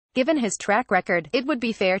Given his track record, it would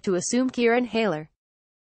be fair to assume Kieran Hayler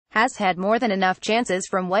has had more than enough chances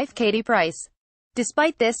from wife Katie Price.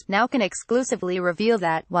 Despite this, now can exclusively reveal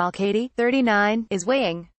that, while Katie, 39, is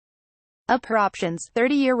weighing up her options,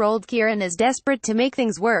 30-year-old Kieran is desperate to make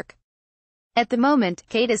things work. At the moment,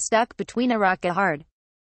 Kate is stuck between a rock and a hard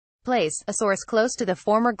place, a source close to the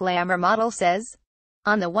former glamour model says.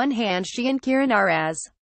 On the one hand, she and Kieran are as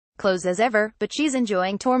close as ever, but she's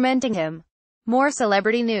enjoying tormenting him. More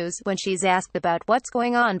celebrity news. When she's asked about what's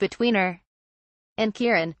going on between her and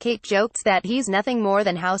Kieran, Kate jokes that he's nothing more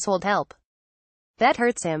than household help. That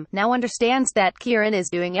hurts him. Now understands that Kieran is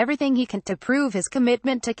doing everything he can to prove his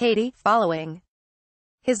commitment to Katie, following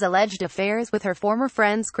his alleged affairs with her former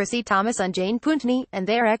friends Chrissy Thomas and Jane Puntney, and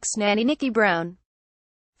their ex-nanny Nikki Brown.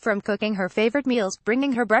 From cooking her favorite meals,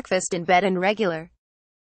 bringing her breakfast in bed and regular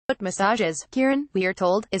foot massages, Kieran, we are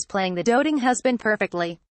told, is playing the doting husband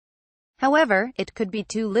perfectly. However, it could be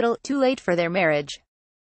too little, too late for their marriage.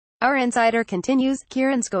 Our insider continues,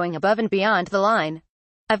 Kieran's going above and beyond the line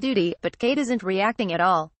of duty, but Kate isn't reacting at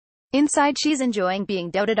all. Inside she's enjoying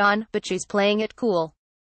being doted on, but she's playing it cool.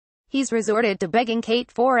 He's resorted to begging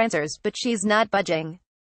Kate for answers, but she's not budging.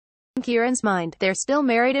 In Kieran's mind, they're still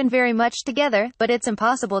married and very much together, but it's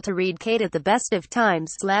impossible to read Kate at the best of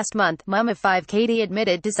times. Last month, mom of 5 Katie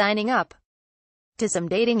admitted to signing up to some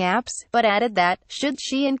dating apps, but added that, should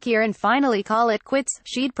she and Kieran finally call it quits,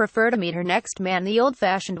 she'd prefer to meet her next man the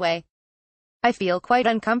old-fashioned way. I feel quite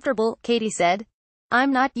uncomfortable, Katie said.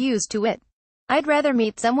 I'm not used to it. I'd rather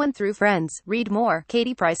meet someone through friends. Read more.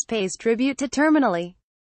 Katie Price pays tribute to terminally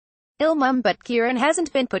ill mum, but Kieran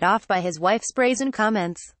hasn't been put off by his wife's brazen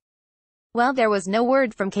comments. Well, there was no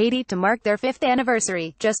word from Katie to mark their 5th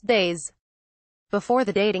anniversary, just days before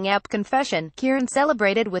the dating app confession. Kieran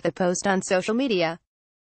celebrated with a post on social media.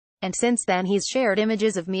 And since then he's shared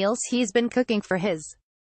images of meals he's been cooking for his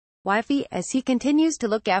wifey, as he continues to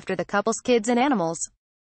look after the couple's kids and animals.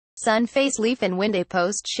 Sun Face Leaf and Wind. A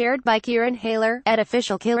post shared by Kieran Hayler, at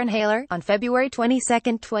official Kieran Hayler, on February 22,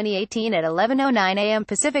 2018 at 11:09 a.m.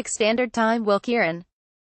 Pacific Standard Time. Will Kieran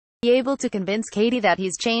be able to convince Katie that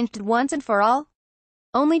he's changed once and for all?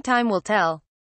 Only time will tell.